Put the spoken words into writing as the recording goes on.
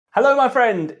Hello, my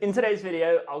friend. In today's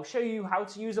video, I'll show you how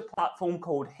to use a platform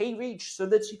called HeyReach so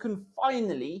that you can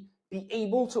finally be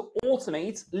able to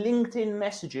automate LinkedIn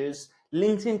messages,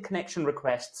 LinkedIn connection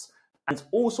requests, and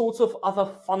all sorts of other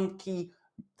funky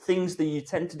things that you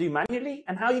tend to do manually,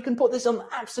 and how you can put this on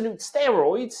absolute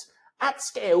steroids at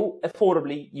scale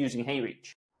affordably using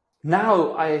HeyReach.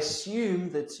 Now, I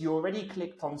assume that you already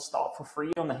clicked on Start for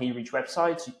Free on the HeyReach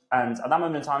website, and at that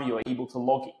moment in time, you are able to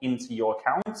log into your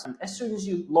account. And as soon as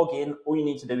you log in, all you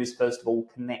need to do is, first of all,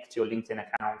 connect your LinkedIn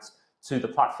account to the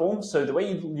platform. So the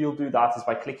way you'll do that is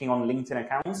by clicking on LinkedIn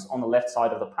accounts on the left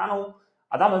side of the panel.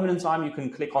 At that moment in time, you can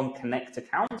click on Connect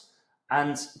Account.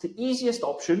 And the easiest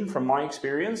option, from my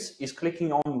experience, is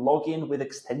clicking on Login with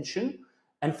Extension.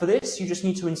 And for this, you just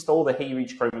need to install the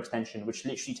HeyReach Chrome extension, which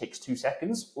literally takes 2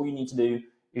 seconds. All you need to do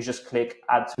is just click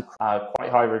Add to Quite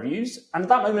High Reviews. And at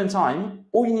that moment in time,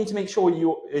 all you need to make sure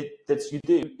that you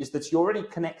do is that you're already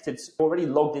connected, already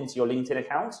logged into your LinkedIn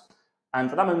account. And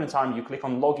for that moment in time, you click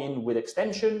on Login with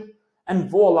Extension, and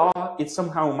voila, it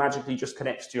somehow magically just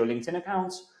connects to your LinkedIn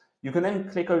account. You can then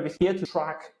click over here to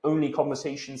track only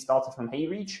conversations started from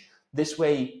HeyReach. This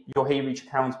way, your HeyReach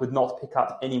account would not pick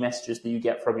up any messages that you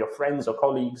get from your friends or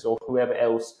colleagues or whoever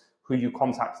else who you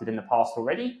contacted in the past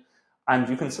already. And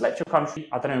you can select your country.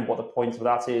 I don't know what the point of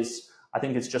that is. I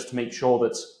think it's just to make sure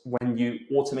that when you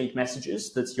automate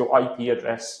messages, that your IP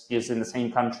address is in the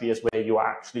same country as where you are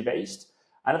actually based.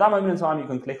 And at that moment in time, you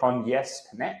can click on Yes,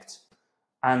 Connect.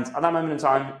 And at that moment in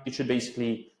time, it should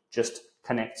basically just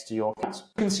connect to your account.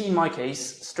 You can see in my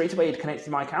case, straight away it connected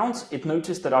to my account. It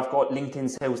noticed that I've got LinkedIn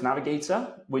Sales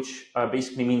Navigator, which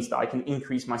basically means that I can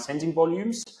increase my sending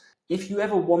volumes. If you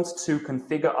ever want to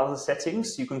configure other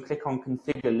settings, you can click on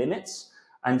Configure Limits,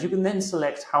 and you can then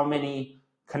select how many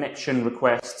connection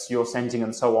requests you're sending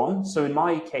and so on. So in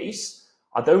my case,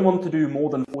 I don't want to do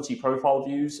more than 40 profile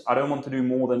views. I don't want to do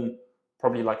more than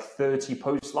probably like 30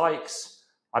 post likes.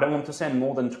 I don't want to send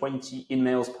more than 20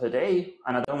 emails per day,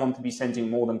 and I don't want to be sending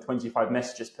more than 25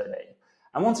 messages per day.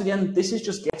 And once again, this is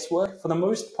just guesswork. For the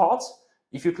most part,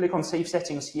 if you click on Save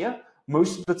Settings here,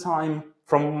 most of the time,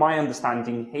 from my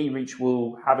understanding, HeyReach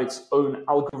will have its own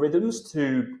algorithms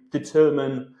to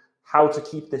determine how to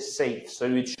keep this safe. So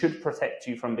it should protect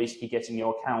you from basically getting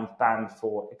your account banned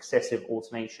for excessive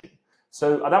automation.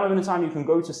 So at that moment in time, you can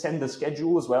go to Send a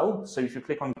Schedule as well. So if you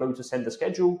click on Go to Send a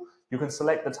Schedule, you can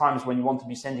select the times when you want to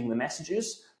be sending the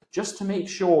messages, just to make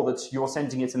sure that you're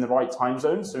sending it in the right time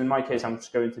zone. So in my case, I'm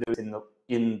just going to do it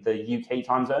in the UK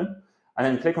time zone, and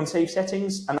then click on Save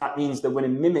Settings. And that means that when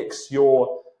it mimics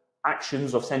your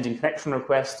actions of sending connection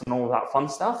requests and all of that fun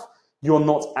stuff, you're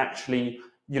not actually,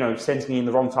 sending in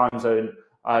the wrong time zone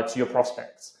to your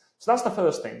prospects. So that's the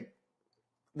first thing.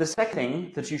 The second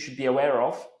thing that you should be aware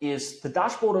of is the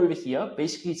dashboard over here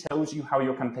basically tells you how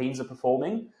your campaigns are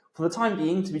performing. For the time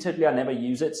being, to be totally, I never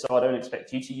use it, so I don't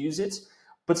expect you to use it.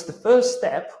 But the first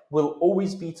step will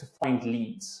always be to find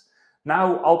leads.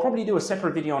 Now, I'll probably do a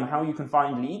separate video on how you can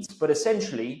find leads, but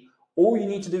essentially, all you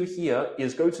need to do here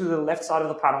is go to the left side of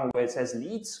the panel where it says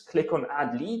Leads, click on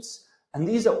Add Leads, and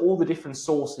these are all the different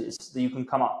sources that you can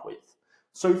come up with.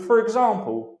 So, for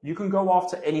example, you can go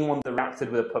after anyone that reacted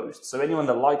with a post, so anyone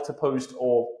that liked a post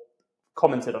or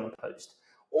commented on a post.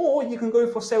 Or you can go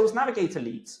for Sales Navigator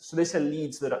leads. So these are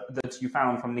leads that you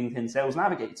found from LinkedIn Sales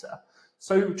Navigator.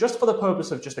 So just for the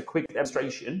purpose of just a quick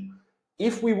demonstration,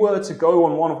 if we were to go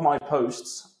on one of my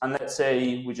posts, and let's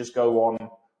say we just go on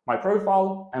my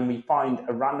profile and we find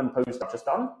a random post I've just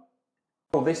done,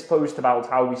 or this post about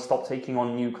how we stop taking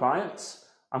on new clients,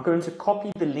 I'm going to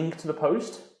copy the link to the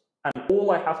post, and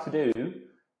all I have to do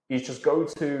is just go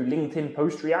to LinkedIn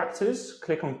Post Reactors,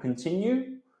 click on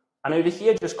Continue, and over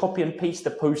here, just copy and paste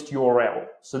the post URL.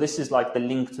 So this is like the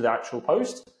link to the actual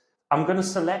post. I'm going to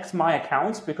select my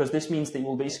account because this means they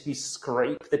will basically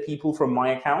scrape the people from my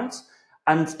account.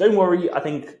 And don't worry, I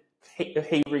think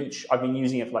HeyReach, I've been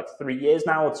using it for like 3 years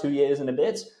now, or 2 years and a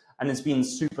bit, and it's been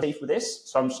super safe with this.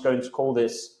 So I'm just going to call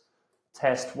this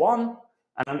Test 1, and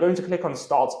I'm going to click on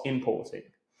Start Importing.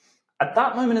 At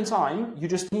that moment in time, you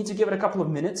just need to give it a couple of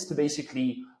minutes to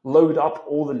basically load up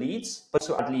all the leads, but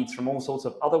to add leads from all sorts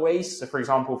of other ways. So for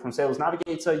example, from Sales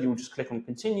Navigator, you'll just click on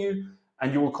Continue,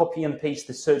 and you will copy and paste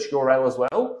the search URL as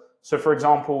well. So for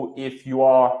example, if you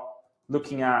are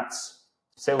looking at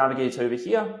Sales Navigator over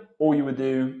here, all you would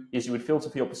do is you would filter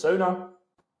for your persona.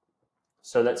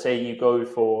 So let's say you go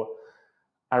for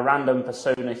a random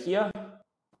persona here,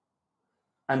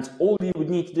 and all you would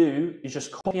need to do is just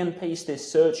copy and paste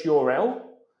this search URL.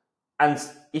 And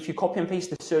if you copy and paste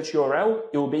the search URL,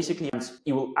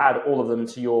 it will add all of them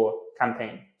to your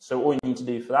campaign. So all you need to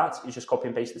do for that is just copy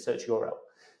and paste the search URL.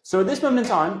 So at this moment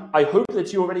in time, I hope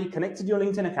that you already connected your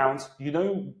LinkedIn account. You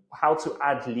know how to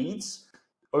add leads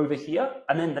over here.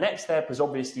 And then the next step is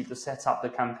obviously to set up the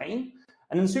campaign.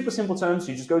 And in super simple terms,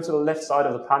 you just go to the left side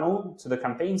of the panel to the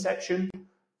campaign section.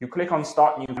 You click on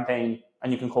start new campaign,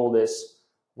 and you can call this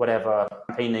whatever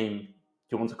campaign name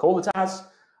you want to call it as.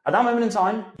 At that moment in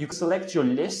time, you can select your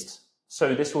list.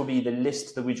 So this will be the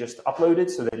list that we just uploaded,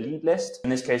 so the lead list. In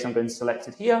this case, I'm going to select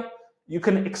it here. You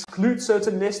can exclude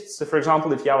certain lists. So for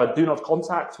example, if you have a do not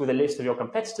contact with a list of your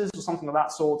competitors or something of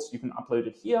that sort, you can upload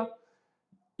it here.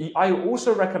 I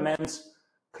also recommend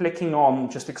clicking on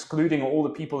just excluding all the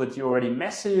people that you already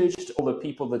messaged, all the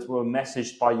people that were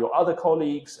messaged by your other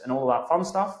colleagues, and all that fun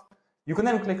stuff. You can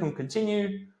then click on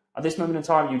continue. At this moment in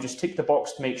time, you just tick the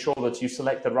box to make sure that you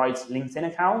select the right LinkedIn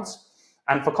account.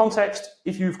 And for context,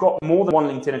 if you've got more than one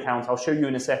LinkedIn account, I'll show you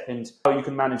in a second how you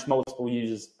can manage multiple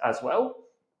users as well.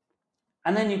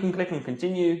 And then you can click on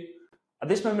continue. At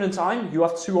this moment in time, you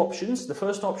have two options. The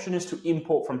first option is to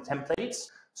import from templates.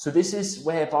 So this is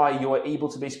whereby you're able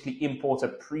to basically import a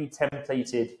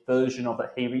pre-templated version of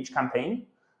the HeyReach campaign.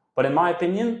 But in my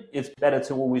opinion, it's better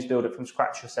to always build it from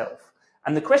scratch yourself.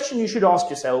 And the question you should ask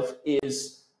yourself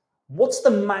is, what's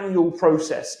the manual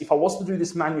process? If I was to do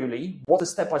this manually, what's the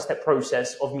step-by-step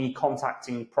process of me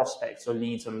contacting prospects or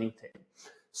leads on LinkedIn?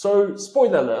 So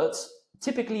spoiler alert,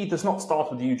 typically it does not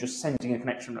start with you just sending a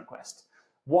connection request.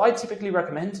 What I typically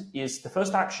recommend is the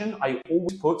first action I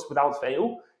always put without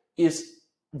fail is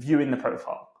viewing the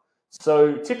profile.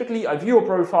 So typically I view a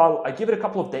profile, I give it a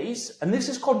couple of days, and this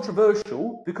is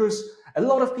controversial because a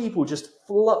lot of people just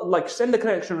send a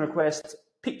connection request,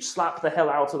 pitch slap the hell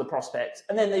out of the prospect,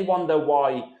 and then they wonder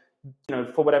why,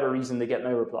 for whatever reason, they get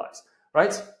no replies,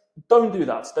 right? Don't do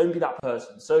that. Don't be that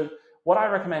person. So what I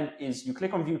recommend is you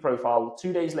click on view profile,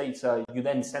 2 days later, you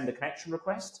then send a connection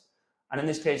request. And in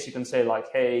this case, you can say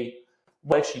like, hey,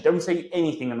 well, actually, don't say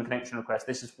anything in the connection request.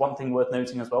 This is one thing worth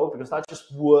noting as well, because that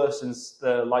just worsens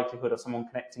the likelihood of someone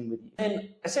connecting with you. And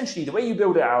essentially, the way you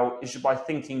build it out is by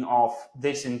thinking of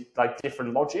this in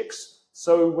different logics.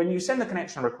 So when you send the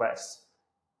connection request,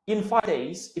 in 5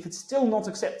 days, if it's still not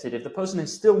accepted, if the person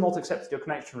has still not accepted your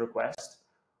connection request,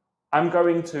 I'm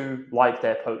going to like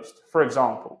their post, for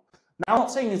example. Now, I'm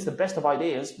not saying it's the best of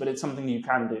ideas, but it's something you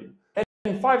can do.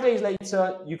 And 5 days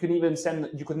later, you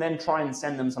can then try and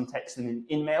send them some text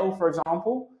in mail, for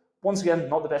example. Once again,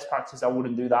 not the best practice. I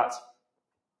wouldn't do that.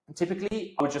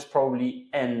 Typically, I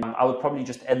would probably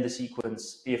just end the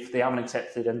sequence if they haven't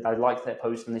accepted and I like their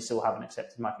post and they still haven't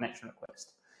accepted my connection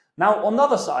request. Now, on the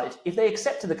other side, if they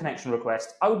accepted the connection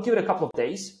request, I would give it a couple of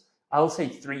days. I'll say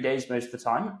 3 days most of the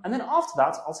time. And then after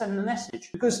that, I'll send them a message.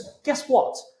 Because guess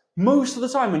what? Most of the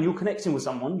time when you're connecting with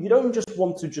someone, you don't just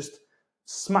want to just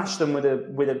smash them with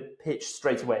a pitch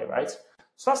straight away, right?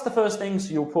 So that's the first thing.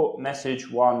 So you'll put message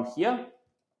 1 here.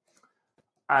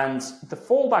 And the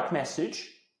fallback message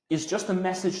is just a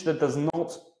message that does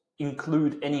not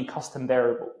include any custom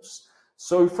variables.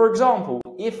 So for example,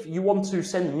 if you want to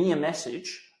send me a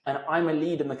message and I'm a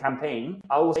lead in the campaign,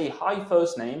 I will say, hi,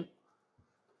 first name.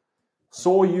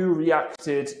 Saw you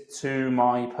reacted to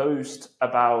my post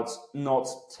about not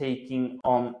taking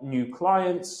on new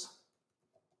clients.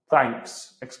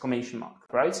 Thanks, exclamation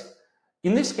mark, right?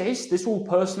 In this case, this will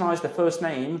personalize the first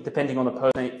name depending on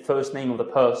the first name of the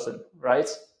person, right?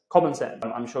 Common sense,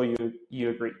 I'm sure you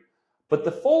agree. But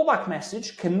the fallback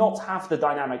message cannot have the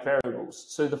dynamic variables.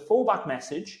 So the fallback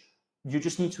message, you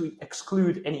just need to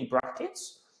exclude any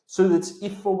brackets so that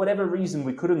if for whatever reason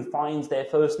we couldn't find their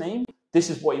first name, this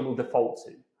is what you will default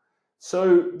to.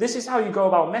 So this is how you go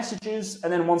about messages.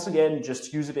 And then once again,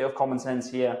 just use a bit of common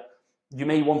sense here. You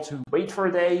may want to wait for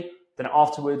a day. Then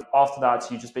after that,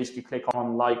 you just basically click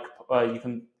on you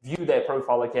can view their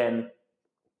profile again.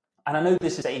 And I know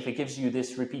this is safe. It gives you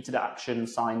this repeated action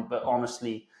sign, but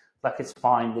honestly, it's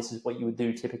fine. This is what you would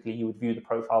do. Typically, you would view the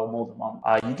profile more than once.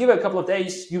 You give it a couple of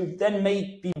days. You then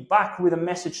may be back with a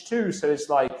message too. So it's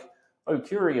like, oh,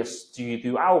 curious, do you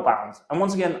do outbound? And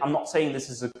once again, I'm not saying this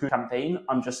is a good campaign.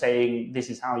 I'm just saying this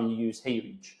is how you use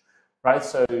HeyReach, right?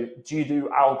 So do you do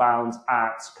outbound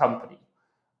at company?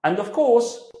 And of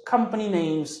course, company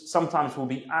names sometimes will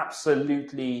be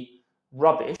absolutely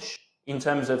rubbish in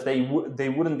terms of they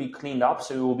wouldn't be cleaned up.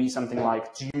 So it will be something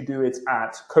like, do you do it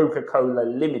at Coca-Cola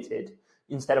Limited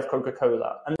instead of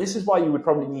Coca-Cola? And this is why you would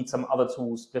probably need some other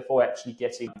tools before actually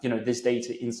getting this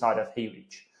data inside of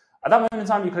HeyReach. At that moment in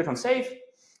time, you click on save.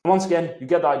 And once again, you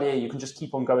get the idea. You can just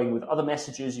keep on going with other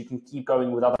messages. You can keep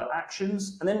going with other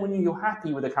actions. And then when you're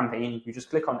happy with the campaign, you just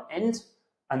click on end.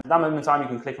 And at that moment in time, you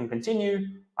can click on continue.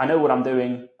 I know what I'm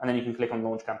doing. And then you can click on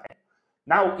launch campaign.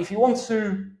 Now, if you want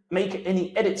to make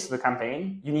any edits to the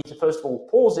campaign, you need to first of all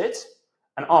pause it,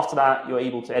 and after that, you're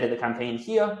able to edit the campaign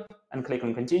here and click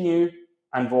on continue,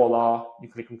 and voila, you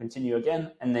click on continue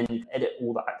again, and then you can edit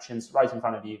all the actions right in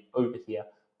front of you over here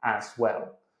as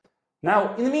well.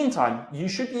 Now, in the meantime, you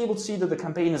should be able to see that the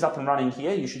campaign is up and running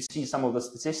here. You should see some of the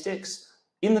statistics.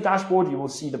 In the dashboard, you will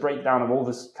see the breakdown of all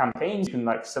the campaigns. You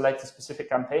can select a specific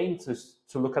campaign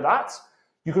to look at that.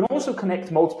 You can also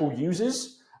connect multiple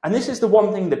users. And this is the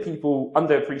one thing that people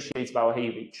underappreciate about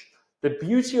HeyReach. The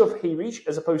beauty of HeyReach,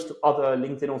 as opposed to other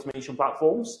LinkedIn automation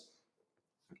platforms,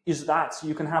 is that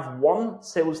you can have one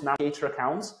Sales Navigator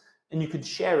account and you can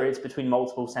share it between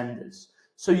multiple senders.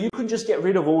 So you can just get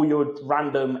rid of all your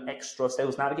random extra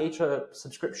Sales Navigator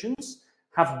subscriptions,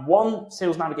 have one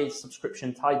Sales Navigator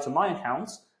subscription tied to my account,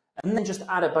 and then just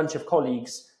add a bunch of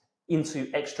colleagues into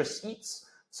extra seats.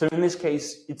 So in this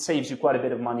case, it saves you quite a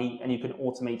bit of money and you can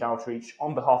automate outreach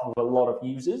on behalf of a lot of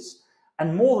users.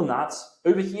 And more than that,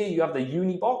 over here you have the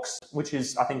Unibox, which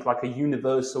is, I think, like a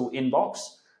universal inbox.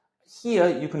 Here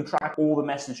you can track all the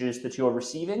messages that you're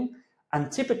receiving.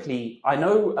 And typically, I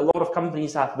know a lot of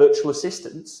companies have virtual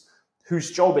assistants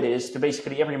whose job it is to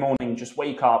basically every morning just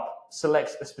wake up,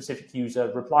 select a specific user,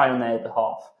 reply on their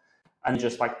behalf, and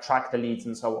just track the leads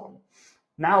and so on.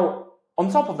 Now,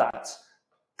 on top of that,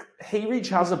 HeyReach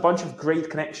has a bunch of great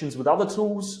connections with other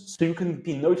tools, so you can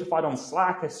be notified on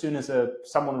Slack as soon as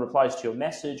someone replies to your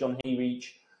message on HeyReach.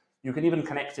 You can even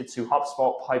connect it to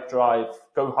HubSpot, Pipedrive,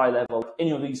 Go High Level,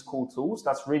 any of these cool tools.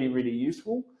 That's really, really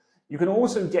useful. You can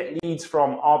also get leads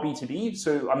from RB2B.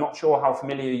 So I'm not sure how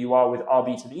familiar you are with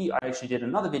RB2B. I actually did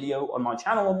another video on my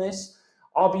channel on this.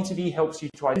 RB2B helps you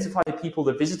to identify people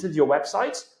that visited your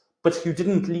website, but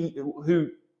who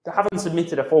haven't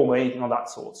submitted a form or anything of that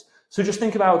sort. So just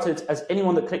think about it as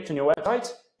anyone that clicked on your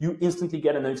website, you instantly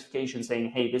get a notification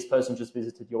saying, hey, this person just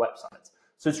visited your website.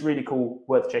 So it's really cool,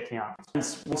 worth checking out. And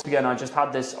once again, I just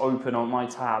had this open on my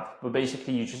tab, but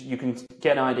basically you can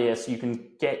get an idea, so you can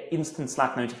get instant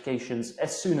Slack notifications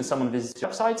as soon as someone visits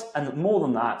your website. And more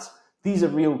than that, these are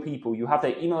real people. You have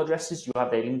their email addresses, you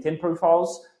have their LinkedIn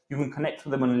profiles, you can connect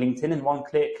with them on LinkedIn in one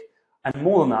click. And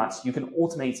more than that, you can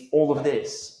automate all of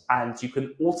this, and you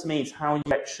can automate how you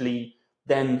actually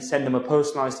then send them a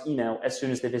personalized email as soon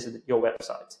as they visit your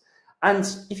website. And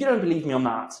if you don't believe me on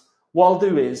that, what I'll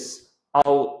do is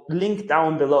I'll link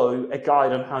down below a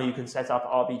guide on how you can set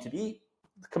up RB2B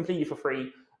completely for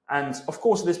free. And of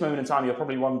course, at this moment in time, you're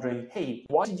probably wondering, hey,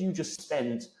 why did you just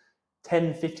spend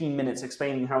 10, 15 minutes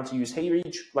explaining how to use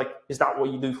HeyReach? Is that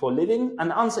what you do for a living?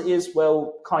 And the answer is,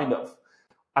 well, kind of.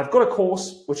 I've got a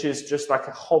course, which is just like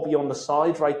a hobby on the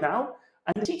side right now,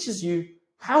 and it teaches you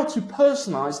how to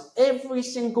personalize every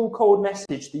single cold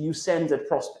message that you send at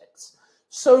prospects.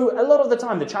 So a lot of the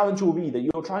time, the challenge will be that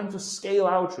you're trying to scale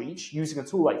outreach using a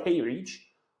tool like HeyReach,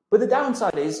 but the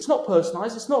downside is it's not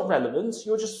personalized, it's not relevant,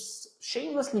 you're just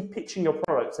shamelessly pitching your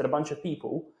products at a bunch of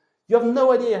people. You have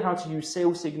no idea how to use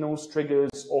sales signals,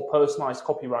 triggers, or personalized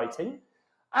copywriting.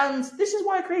 And this is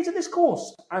why I created this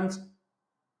course. And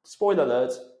spoiler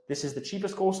alert, this is the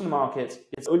cheapest course on the market.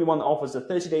 It's the only one that offers a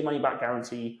 30-day money-back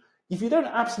guarantee. If you don't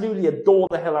absolutely adore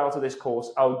the hell out of this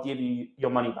course, I'll give you your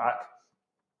money back.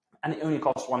 And it only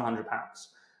costs £100.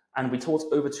 And we taught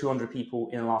over 200 people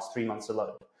in the last 3 months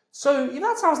alone. So if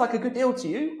that sounds like a good deal to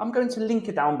you, I'm going to link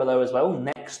it down below as well,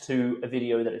 next to a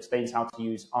video that explains how to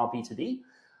use RB2B.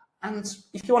 And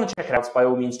if you want to check it out, by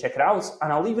all means, check it out.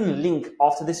 And I'll even link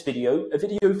after this video, a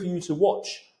video for you to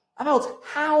watch about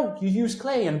how you use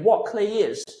Clay and what Clay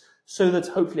is, so that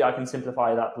hopefully I can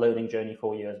simplify that learning journey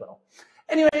for you as well.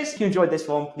 Anyways, if you enjoyed this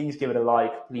one, please give it a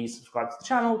like, please subscribe to the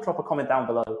channel, drop a comment down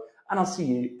below, and I'll see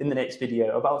you in the next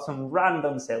video about some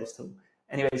random sales tool.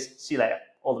 Anyways, see you later.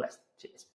 All the best. Cheers.